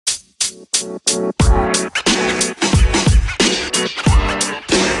The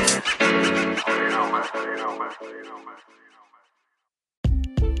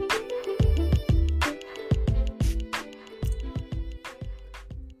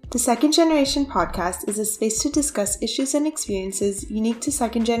Second Generation podcast is a space to discuss issues and experiences unique to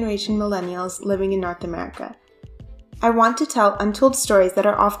second generation millennials living in North America. I want to tell untold stories that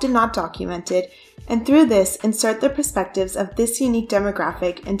are often not documented, and through this, insert the perspectives of this unique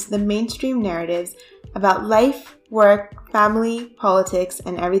demographic into the mainstream narratives about life, work, family, politics,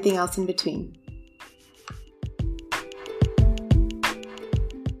 and everything else in between.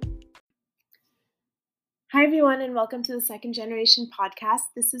 Hi everyone, and welcome to the Second Generation podcast.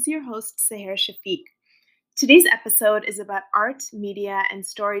 This is your host, Seher Shafiq. Today's episode is about art, media, and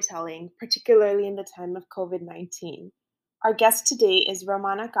storytelling, particularly in the time of COVID-19. Our guest today is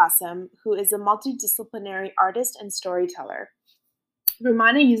Romana Kassam, who is a multidisciplinary artist and storyteller.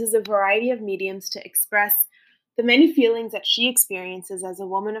 Romana uses a variety of mediums to express the many feelings that she experiences as a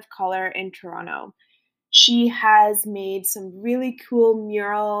woman of color in Toronto. She has made some really cool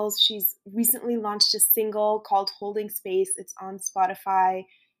murals. She's recently launched a single called Holding Space. It's on Spotify.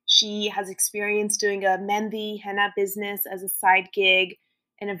 She has experience doing a mehndi henna business as a side gig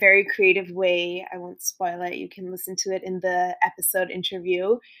in a very creative way. I won't spoil it. You can listen to it in the episode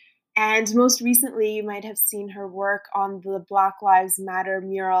interview. And most recently, you might have seen her work on the Black Lives Matter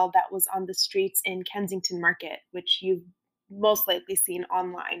mural that was on the streets in Kensington Market, which you've most likely seen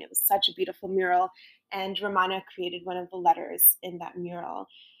online. It was such a beautiful mural, and Romana created one of the letters in that mural.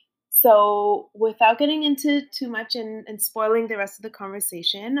 So without getting into too much and spoiling the rest of the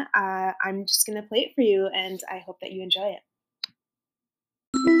conversation, I'm just going to play it for you, and I hope that you enjoy it.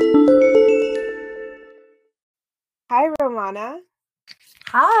 Hi, Romana.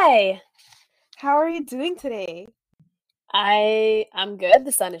 Hi. How are you doing today? I'm good.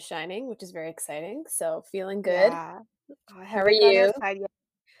 The sun is shining, which is very exciting. So feeling good. Yeah. How are you?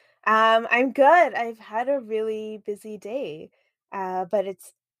 I'm good. I've had a really busy day, but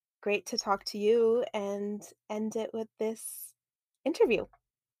it's great to talk to you and end it with this interview.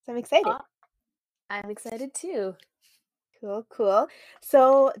 So I'm excited. I'm excited too. Cool.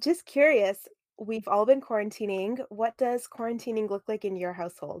 So just curious, we've all been quarantining. What does quarantining look like in your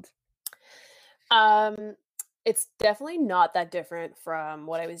household? It's definitely not that different from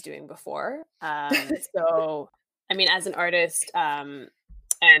what I was doing before. So I mean, as an artist, and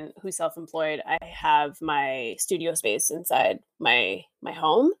who's self-employed, I have my studio space inside my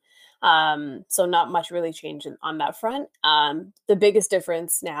home. So not much really changed on that front. The biggest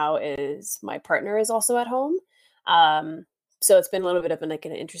difference now is my partner is also at home. So it's been a little bit of an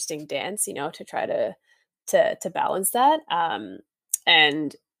interesting dance, to try to balance that.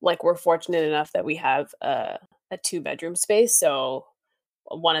 And like we're fortunate enough that we have a 2-bedroom space. So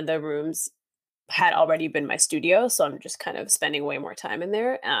one of the rooms had already been my studio, so I'm just kind of spending way more time in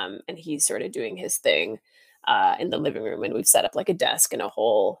there. And he's sort of doing his thing in the living room, and we've set up like a desk and a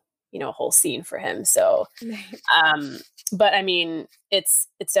whole scene for him. So, but I mean, it's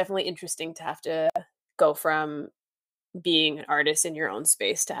definitely interesting to have to go from being an artist in your own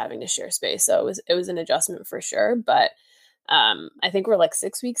space to having to share space. So it was an adjustment for sure. But I think we're like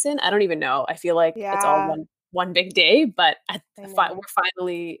 6 weeks in. I don't even know. I feel like it's all one big day, but we're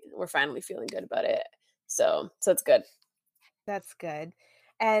finally feeling good about it. So it's good. That's good.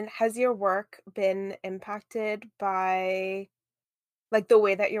 And has your work been impacted by, like, the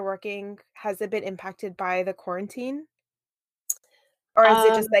way that you're working? Has it been impacted by the quarantine? Or is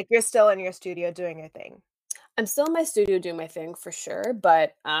it just like you're still in your studio doing your thing? I'm still in my studio doing my thing for sure,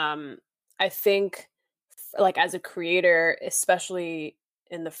 but I think like as a creator, especially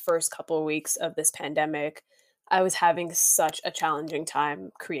in the first couple of weeks of this pandemic, I was having such a challenging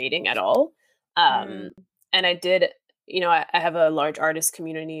time creating at all. Mm. And I did, I have a large artist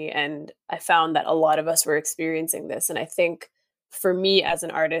community, and I found that a lot of us were experiencing this. And I think for me as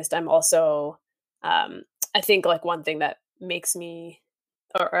an artist, I'm also, I think like one thing that makes me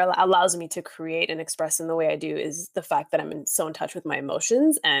or allows me to create and express in the way I do is the fact that so in touch with my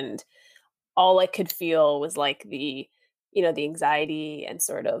emotions, and all I could feel was like the anxiety and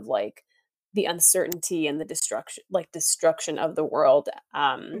sort of like the uncertainty and the destruction of the world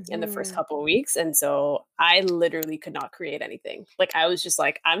in the first couple of weeks. And so I literally could not create anything. Like I was just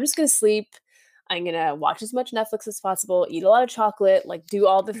like, I'm just gonna sleep. I'm gonna watch as much Netflix as possible, eat a lot of chocolate, like do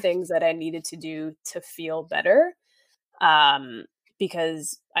all the things that I needed to do to feel better.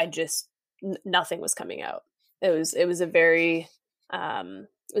 Because I just nothing was coming out. It was a very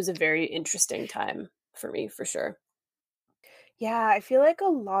interesting time for me, for sure. Yeah, I feel like a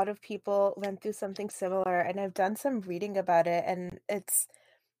lot of people went through something similar, and I've done some reading about it, and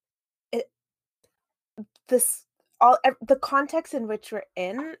this the context in which we're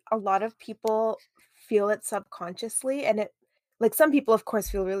in, a lot of people feel it subconsciously, and it like some people of course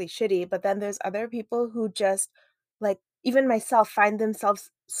feel really shitty, but then there's other people who just like even myself find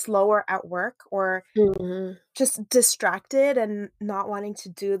themselves slower at work or Mhm. just distracted and not wanting to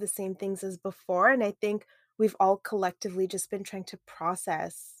do the same things as before, and I think we've all collectively just been trying to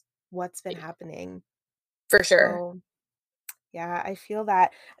process what's been happening. For sure. So, yeah, I feel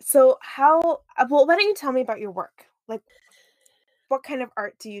that. So how well, why don't you tell me about your work? Like, what kind of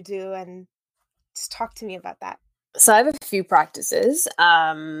art do you do? And just talk to me about that. So I have a few practices.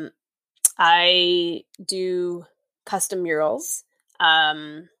 I do custom murals,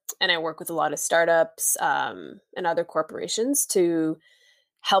 and I work with a lot of startups and other corporations to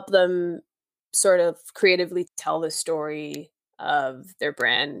help them sort of creatively tell the story of their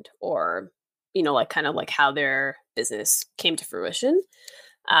brand or, like kind of like how their business came to fruition.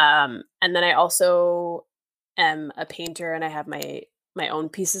 And then I also am a painter and I have my own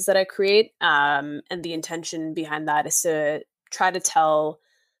pieces that I create. And the intention behind that is to try to tell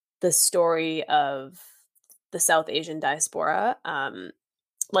the story of the South Asian diaspora,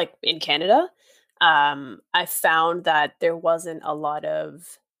 like in Canada. I found that there wasn't a lot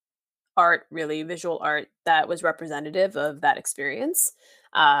of art, really visual art, that was representative of that experience.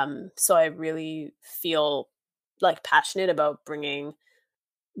 So I really feel like passionate about bringing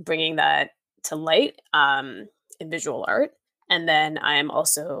that to light in visual art. And then I'm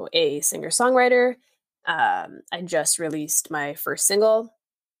also a singer songwriter. I just released my first single.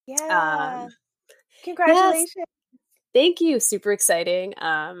 Yeah. Um, yes, Congratulations. thank you. Super exciting.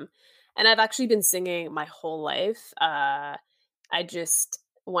 And I've actually been singing my whole life. I just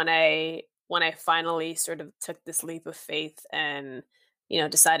when I finally sort of took this leap of faith and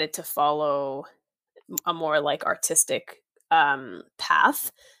decided to follow a more like artistic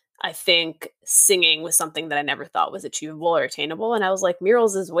path. I think singing was something that I never thought was achievable or attainable. And I was like,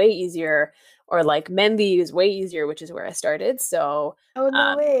 murals is way easier, or like Mendy is way easier, which is where I started. So Oh, no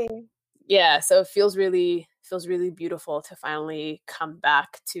um, way. yeah, so it feels really beautiful to finally come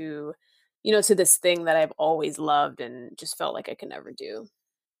back to this thing that I've always loved and just felt like I could never do.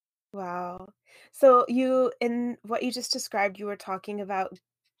 Wow. So you in what you just described, you were talking about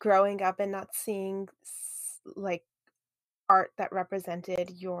growing up and not seeing like art that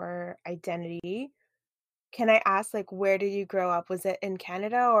represented your identity. Can I ask, like, where did you grow up? Was it in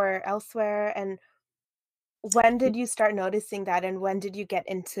Canada or elsewhere? And when did you start noticing that? And when did you get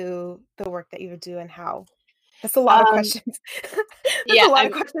into the work that you do and how? That's a lot of Um, questions. That's a yeah, lot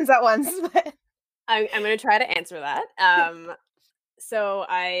of questions at once. But I'm gonna try to answer that. So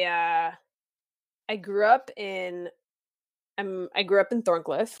I grew up in I grew up in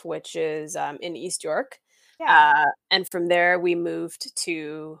Thorncliffe, which is in East York, yeah. and from there we moved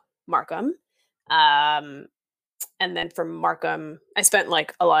to Markham, um, and then from Markham, I spent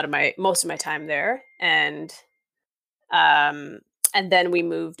like a lot of my most of my time there, um, and then we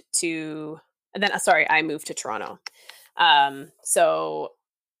moved to, and then sorry, I moved to Toronto. So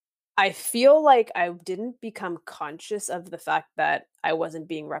I feel like I didn't become conscious of the fact that I wasn't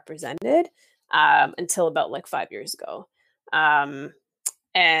being represented until about like 5 years ago. Um,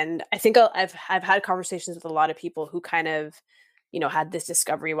 and I think I've had conversations with a lot of people who kind of, had this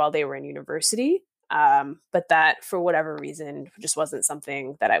discovery while they were in university, but that for whatever reason just wasn't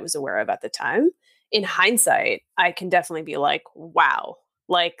something that I was aware of at the time. In hindsight, I can definitely be like, wow,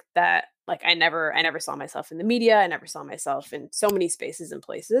 like that. Like I never saw myself in the media. I never saw myself in so many spaces and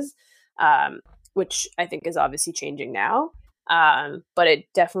places, um, which I think is obviously changing now. But it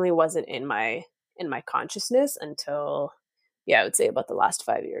definitely wasn't in my consciousness until, yeah, I would say about the last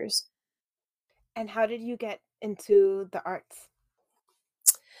 5 years. And how did you get into the arts?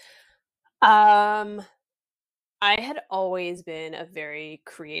 Um, I had always been a very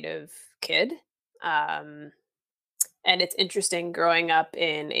creative kid. Um, and it's interesting growing up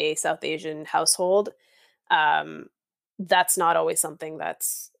in a South Asian household. Um, that's not always something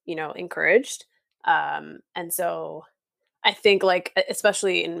that's, encouraged. And so I think like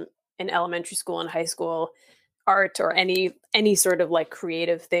especially in elementary school and high school, art or any sort of like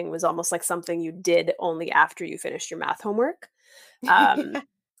creative thing was almost like something you did only after you finished your math homework. Um, Yeah,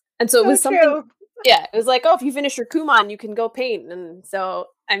 and so it so was something, true. yeah, it was like, oh, if you finish your Kumon, you can go paint. And so,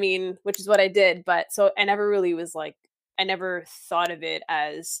 I mean, which is what I did. But so I never really was like, I never thought of it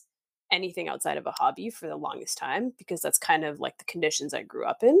as anything outside of a hobby for the longest time because that's kind of like the conditions I grew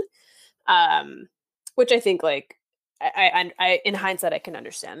up in. Um, which I think like in hindsight I can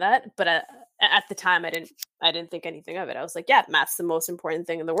understand that, but at the time I didn't think anything of it. I was like, yeah, math's the most important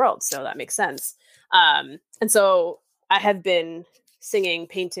thing in the world, so that makes sense. And so I have been singing,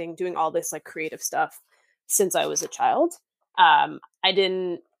 painting, doing all this like creative stuff since I was a child. I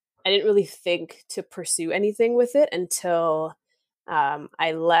didn't really think to pursue anything with it until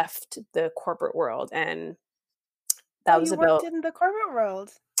I left the corporate world, and Oh, that was you worked about. in the corporate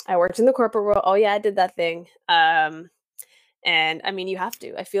world. I worked in the corporate world. Oh yeah, I did that thing. And I mean, you have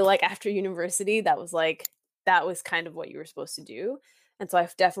to. I feel like after university, that was kind of what you were supposed to do, and so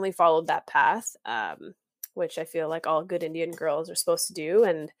I've definitely followed that path, which I feel like all good Indian girls are supposed to do,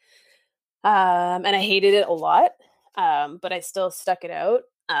 and I hated it a lot, but I still stuck it out,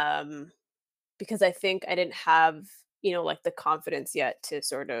 because I think I didn't have, like the confidence yet to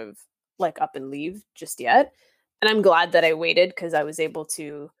sort of like up and leave just yet. And I'm glad that I waited because I was able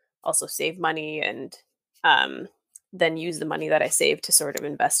to also save money and um, then use the money that I saved to sort of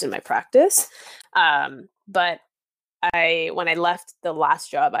invest in my practice. But when I left the last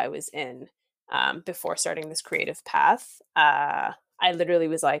job I was in, before starting this creative path, I literally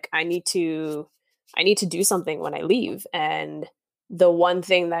was like, I need to do something when I leave. And the one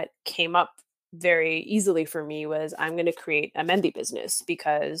thing that came up very easily for me was I'm going to create a Mehndi business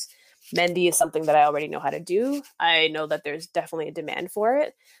because Mehndi is something that I already know how to do. I know that there's definitely a demand for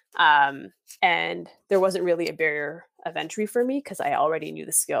it. And there wasn't really a barrier of entry for me because I already knew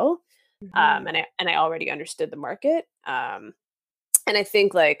the skill, Hmm. and I already understood the market. And I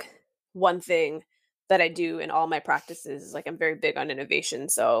think like one thing that I do in all my practices is like I'm very big on innovation.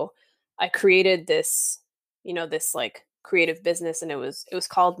 So I created this, this like creative business, and it was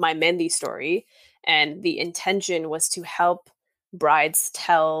called My Mehndi Story, and the intention was to help brides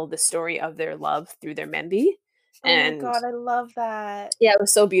tell the story of their love through their mehndi. Oh my And God, I love that. yeah, it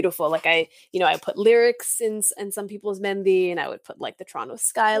was so beautiful. Like I put lyrics in some people's mehndi, and I would put like the Toronto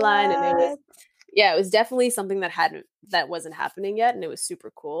skyline, and it was, What? yeah, it was definitely something that wasn't happening yet, and it was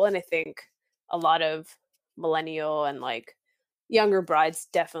super cool. And I think a lot of millennial and like younger brides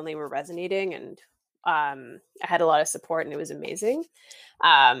definitely were resonating, and I had a lot of support, and it was amazing.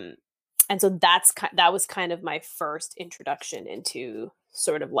 Um, and so that was kind of my first introduction into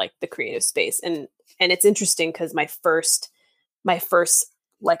sort of like the creative space, and it's interesting because my first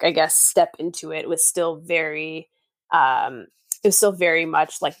like I guess step into it was still very it was still very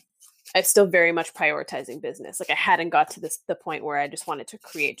much like I'm still very much prioritizing business. Like I hadn't got to the point where I just wanted to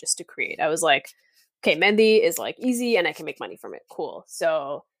create just to create. I was like, okay, Mehndi is like easy and I can make money from it. Cool.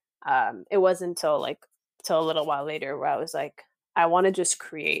 So it wasn't until like till a little while later where I was like, I want to just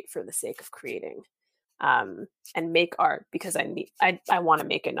create for the sake of creating. And make art because I want to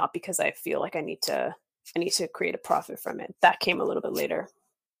make it, not because I feel like I need to create a profit from it. That came a little bit later.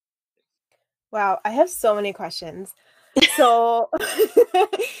 Wow, I have so many questions. So,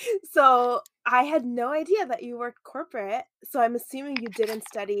 so I had no idea that you worked corporate. So I'm assuming you didn't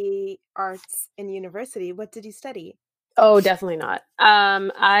study arts in university. What did you study? Oh, definitely not.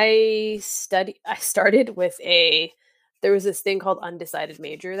 I started with there was this thing called undecided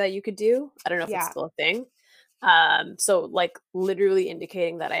major that you could do. I don't know if it's Yeah. still a thing. So like literally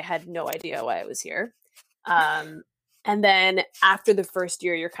indicating that I had no idea why I was here. Um, and then after the first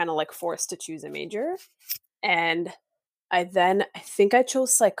year, you're kind of like forced to choose a major. And I think I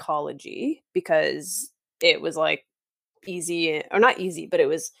chose psychology because it was like easy, or not easy, but it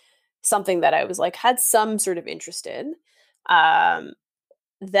was something that I was like had some sort of interest in. Um,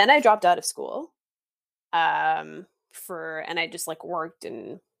 then I dropped out of school, and I just like worked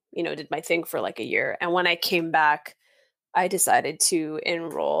and did my thing for like a year. And when I came back, I decided to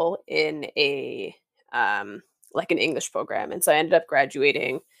enroll in a like an English program, and so I ended up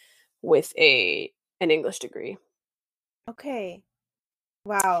graduating with a an English degree. Okay.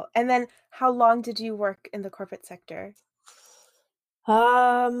 Wow. And then how long did you work in the corporate sector?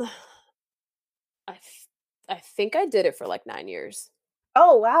 Um, I th- I think I did it for like 9 years.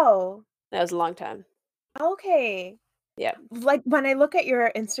 Oh, wow. That was a long time. Okay. Yeah. Like, when I look at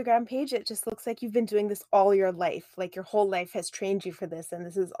your Instagram page, it just looks like you've been doing this all your life. Like, your whole life has trained you for this, and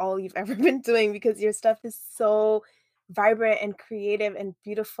this is all you've ever been doing because your stuff is so vibrant and creative and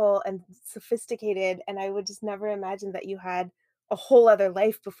beautiful and sophisticated, and I would just never imagine that you had a whole other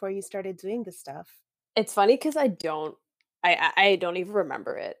life before you started doing this stuff. It's funny because I don't even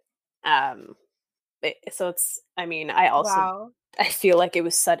remember it. Um, so I mean, Wow. I feel like it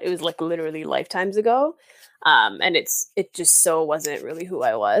was like literally lifetimes ago. And it just so wasn't really who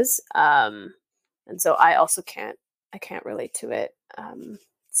I was. And so I can't relate to it.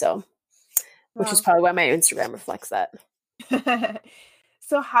 So which is Wow. probably why my Instagram reflects that.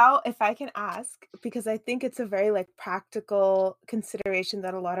 So how, if I can ask, because I think it's a very like practical consideration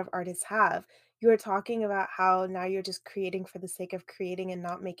that a lot of artists have. You were talking about how now you're just creating for the sake of creating and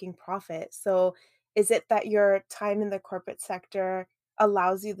not making profit. So is it that your time in the corporate sector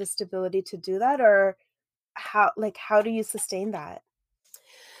allows you the stability to do that, or how do you sustain that?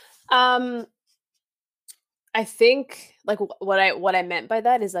 Um, I think like what I meant by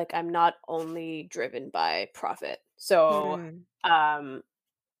that is like I'm not only driven by profit. So, Hmm. um,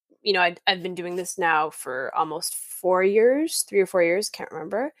 I've been doing this now for almost 4 years, 3 or 4 years, can't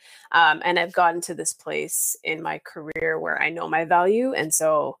remember. And I've gotten to this place in my career where I know my value, and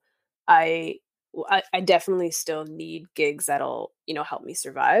so I I definitely still need gigs that'll help me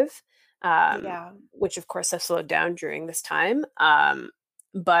survive. Yeah. Which of course have slowed down during this time.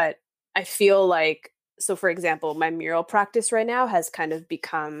 But I feel like, so for example, my mural practice right now has kind of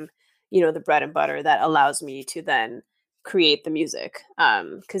become the bread and butter that allows me to then create the music,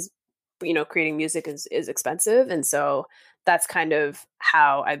 because creating music is expensive, and so that's kind of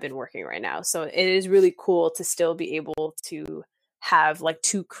how I've been working right now. So it is really cool to still be able to have like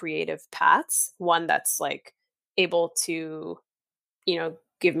two creative paths, one that's like able to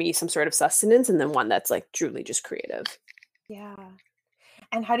give me some sort of sustenance, and then one that's like truly just creative. Yeah.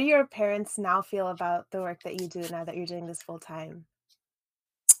 And how do your parents now feel about the work that you do now that you're doing this full time?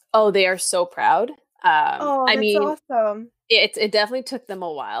 Oh, they are so proud. Oh, I that's so mean, awesome. it definitely took them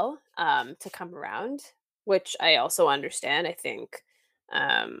a while to come around, which I also understand. I think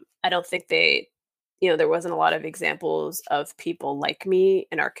I don't think there wasn't a lot of examples of people like me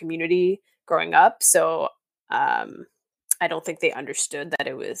in our community growing up, so um, I don't think they understood that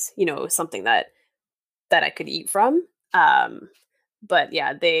it was something that I could eat from. Um, but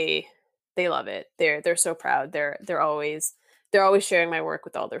yeah, they love it. They're so proud. They're always sharing my work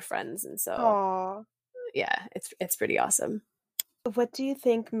with all their friends, and so Oh, yeah, it's pretty awesome. what do you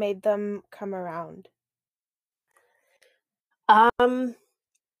think made them come around? Um,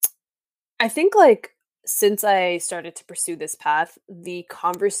 I think like since I started to pursue this path, the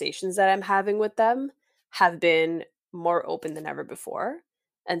conversations that I'm having with them have been more open than ever before.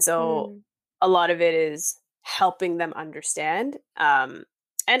 And so Mm. a lot of it is helping them understand, and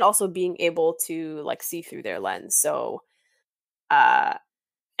also being able to like see through their lens. So uh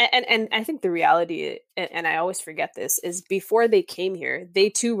and I think the reality, and I always forget this, is before they came here, they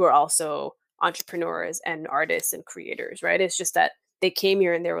too were also entrepreneurs and artists and creators, right? It's just that they came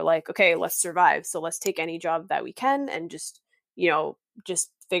here and they were like, okay, let's survive. So let's take any job that we can and you know,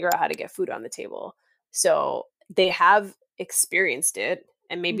 just figure out how to get food on the table. So they have experienced it,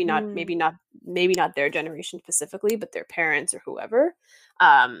 and Mhm. maybe not their generation specifically, but their parents or whoever.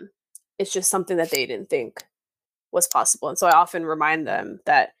 Um, it's just something that they didn't think was possible. And so I often remind them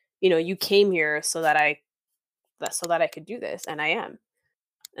that, you came here so that I could do this, and I am.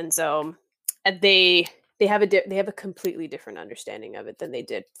 And so they have a completely different understanding of it than they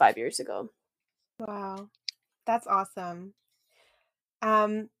did 5 years ago. Wow, that's awesome.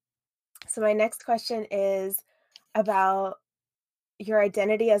 Um, so my next question is about your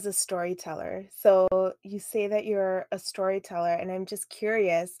identity as a storyteller. So you say that you're a storyteller, and I'm just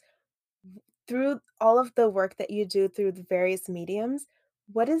curious, through all of the work that you do through the various mediums,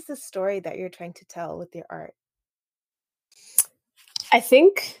 what is the story that you're trying to tell with your art? I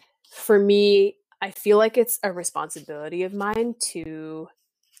think for me, I feel like it's a responsibility of mine to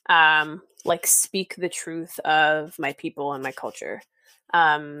like speak the truth of my people and my culture.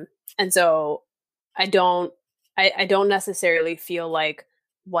 Um and so I don't I don't necessarily feel like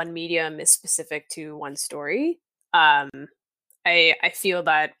one medium is specific to one story. Um I feel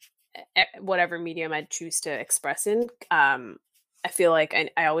that whatever medium I choose to express in, I feel like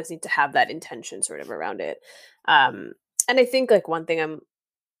I always need to have that intention sort of around it. Um and I think like one thing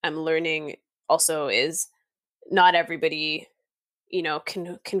I'm learning also is not everybody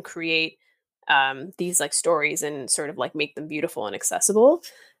can create these like stories and sort of like make them beautiful and accessible,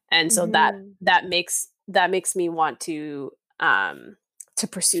 and so that Mhm. that makes me want to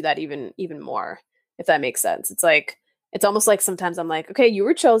pursue that even more, if that makes sense. It's almost like sometimes I'm like, okay, you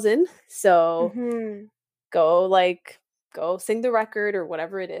were chosen, so Mhm. go like go sing the record or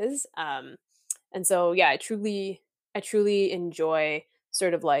whatever it is. And so yeah, I truly enjoy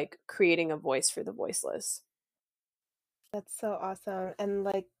sort of like creating a voice for the voiceless. That's so awesome. And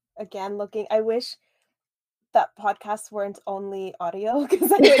like again, looking, I wish that podcasts weren't only audio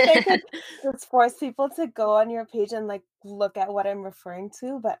because I wish I could just force people to go on your page and like look at what I'm referring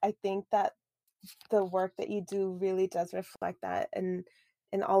to. But I think that the work that you do really does reflect that and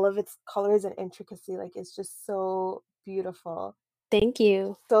in all of its colors and intricacy. Like it's just so beautiful. Thank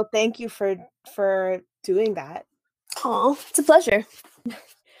you. So thank you for doing that. Oh, it's a pleasure.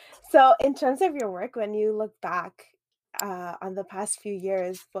 So in terms of your work, when you look back on the past few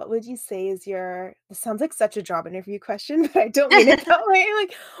years, what would you say is your, this sounds like such a job interview question, but I don't mean it that way.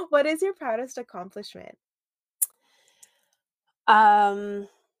 Like, what is your proudest accomplishment? um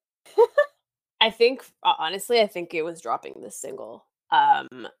I think honestly, I think it was dropping this single.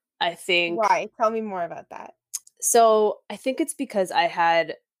 I think Why? Tell me more about that. so I think it's because I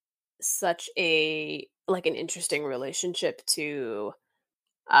had such a like an interesting relationship to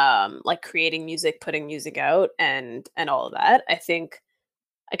like creating music, putting music out and all of that. I think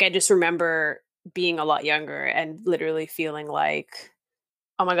like I just remember being a lot younger and literally feeling like,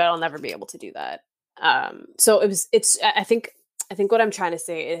 oh my god, I'll never be able to do that. So I think what I'm trying to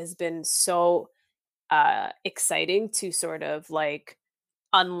say, it has been so exciting to sort of like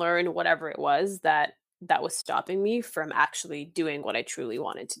unlearn whatever it was that was stopping me from actually doing what I truly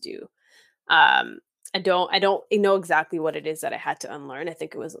wanted to do. Um, I don't know exactly what it is that I had to unlearn. I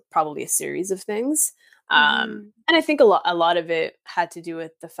think it was probably a series of things. Mhm. And I think a lot of it had to do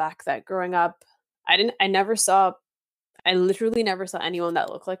with the fact that growing up, I literally never saw anyone that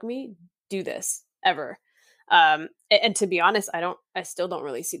looked like me do this ever. And to be honest, I still don't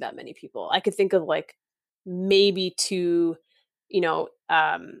really see that many people. I could think of like maybe two, you know,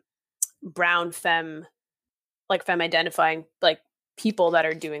 brown femme identifying like people that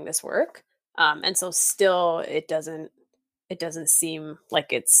are doing this work. And so still it doesn't seem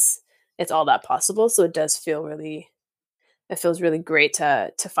like it's all that possible. So it feels really great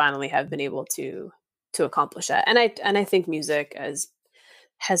to finally have been able to accomplish that. And I think music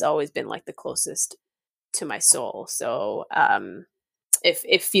has always been like the closest to my soul. So if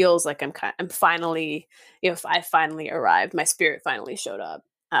it feels like I'm finally, if I finally arrived, my spirit finally showed up.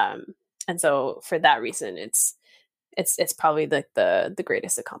 Um and so for that reason it's probably the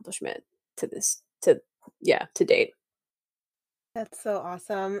greatest accomplishment to this to yeah, to date. That's so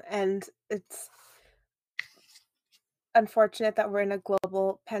awesome, and it's unfortunate that we're in a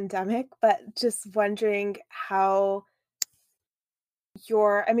global pandemic, but just wondering how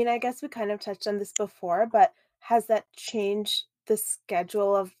I mean, I guess we kind of touched on this before, but has that changed the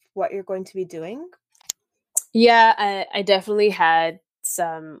schedule of what you're going to be doing? Yeah, I definitely had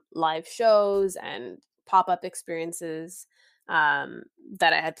some live shows and pop-up experiences um,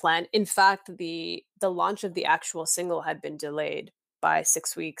 that I had planned. In fact, the launch of the actual single had been delayed by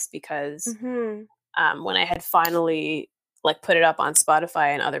 6 weeks because Mhm. when I had finally like put it up on Spotify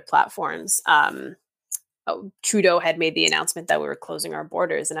and other platforms, Trudeau had made the announcement that we were closing our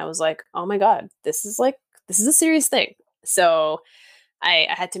borders, and I was like, oh my god, this is a serious thing. So I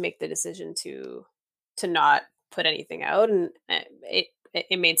had to make the decision to not put anything out, and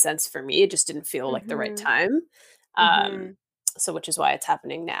it made sense for me. It just didn't feel like the right Mhm. time. Um, Mhm. so which is why it's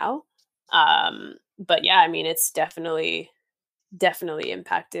happening now. But yeah, I mean, it's definitely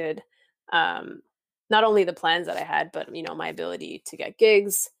impacted um, not only the plans that I had, but my ability to get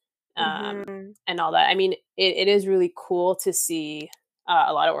gigs Mhm. and all that. I mean, it is really cool to see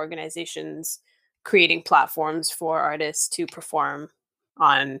a lot of organizations creating platforms for artists to perform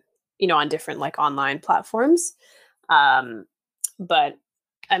on on different like online platforms. Um, but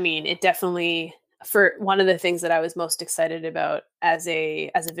I mean, it definitely for one of the things that I was most excited about as a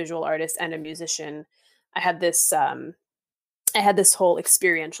visual artist and a musician, I had this I had this whole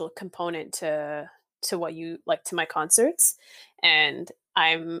experiential component to what you like to my concerts, and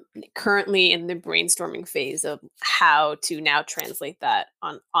I'm currently in the brainstorming phase of how to now translate that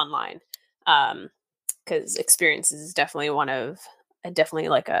online. Because experiences is definitely definitely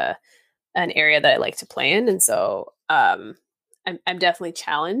like an area that I like to play in, and so I'm definitely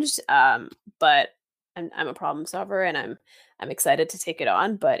challenged, but I'm a problem solver, and I'm excited to take it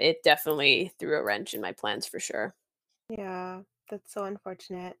on. But it definitely threw a wrench in my plans for sure. Yeah, that's so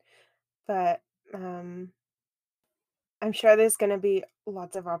unfortunate, but, um, I'm sure there's gonna be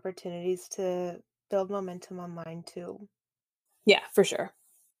lots of opportunities to build momentum online too. Yeah, for sure.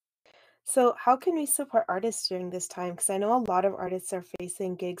 So, how can we support artists during this time? Because I know a lot of artists are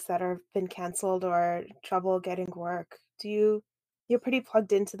facing gigs that are been canceled or trouble getting work. You're pretty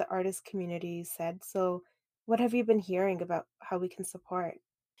plugged into the artist community, you said. So, what have you been hearing about how we can support?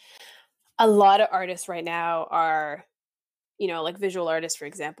 A lot of artists right now are, like visual artists, for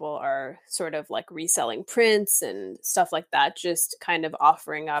example, are sort of like reselling prints and stuff like that, just kind of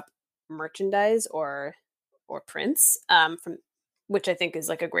offering up merchandise or prints from which I think is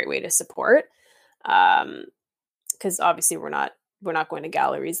like a great way to support. Because obviously we're not going to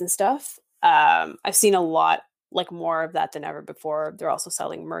galleries and stuff. I've seen a lot like more of that than ever before. They're also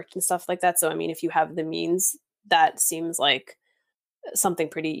selling merch and stuff like that. So I mean, if you have the means, that seems like something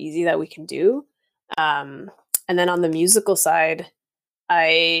pretty easy that we can do. Um, and then on the musical side,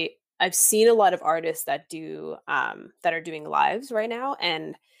 I I've seen a lot of artists that are doing lives right now,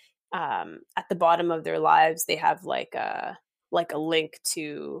 and at the bottom of their lives they have like a link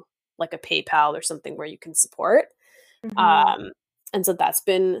to like a PayPal or something where you can support. Mhm. Um, and so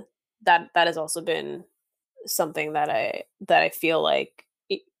that has also been something that I feel like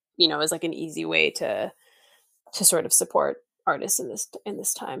is like an easy way to sort of support artists in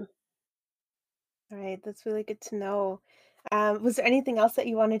this time. All right, that's really good to know. Was there anything else that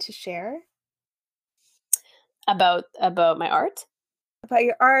you wanted to share About my art? about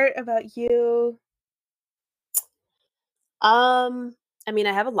your art, about you? I mean,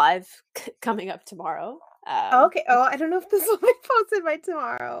 I have a live coming up tomorrow. Oh, okay. Oh, I don't know if this will be posted by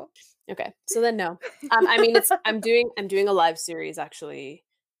tomorrow. Okay, so then no. I mean, it's I'm doing a live series actually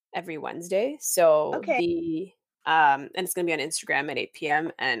every Wednesday. So Okay. and it's gonna be on Instagram at 8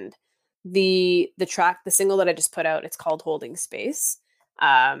 p.m. And the single that I just put out, it's called Holding Space.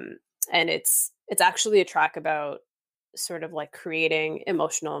 And it's actually a track about sort of like creating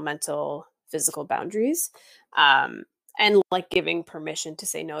emotional, mental, physical boundaries. And like giving permission to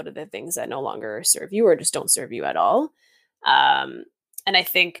say no to the things that no longer serve you or just don't serve you at all. Um, and I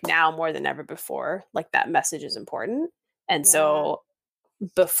think now more than ever before, like that message is important. And Yeah. so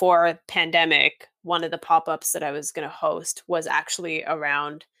before pandemic, one of the pop-ups that I was going to host was actually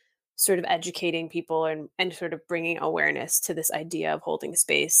around sort of educating people and sort of bringing awareness to this idea of holding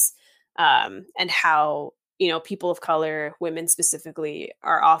space, and how people of color, women specifically,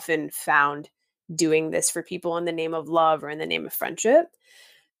 are often found doing this for people in the name of love or in the name of friendship.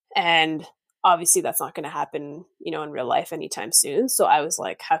 And obviously that's not going to happen in real life anytime soon. So I was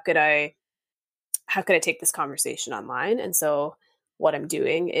like, how could I take this conversation online? And so what I'm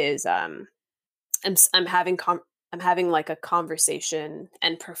doing is I'm having I'm having like a conversation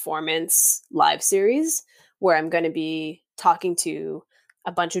and performance live series where I'm going to be talking to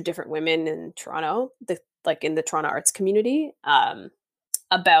a bunch of different women in Toronto, like in the Toronto arts community,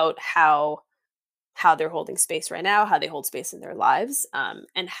 about how they're holding space right now, how they hold space in their lives,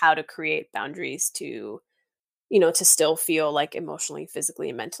 and how to create boundaries to to still feel like emotionally, physically,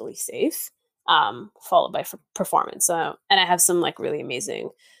 and mentally safe, followed by performance. And I have some like really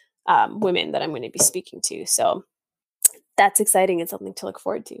amazing women that I'm going to be speaking to. So that's exciting and something to look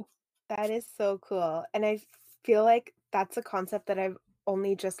forward to. That is so cool. And I feel like that's a concept that I've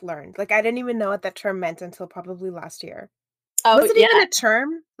only just learned. Like, I didn't even know what that term meant until probably last year. Oh Was it even yeah, a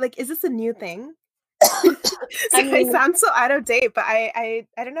term? Like, is this a new thing? I So I mean, sound so out of date, but I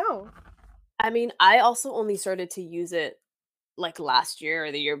don't know. I also only started to use it like last year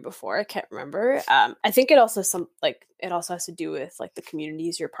or the year before. I can't remember. I think it also has to do with like the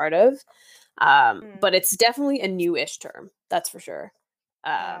communities you're part of. Mm, But it's definitely a new-ish term, that's for sure.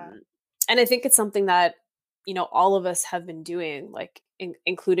 yeah. Um, and I think it's something that all of us have been doing, like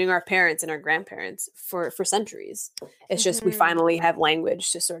including our parents and our grandparents for centuries. It's just we Mhm. finally have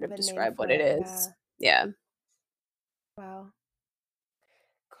language to sort of The name describe for what it it, is. yeah. Yeah. Wow.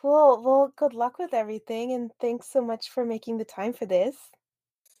 Cool. Well, good luck with everything, and thanks so much for making the time for this.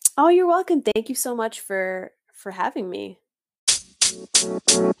 Oh, you're welcome. Thank you so much for having me.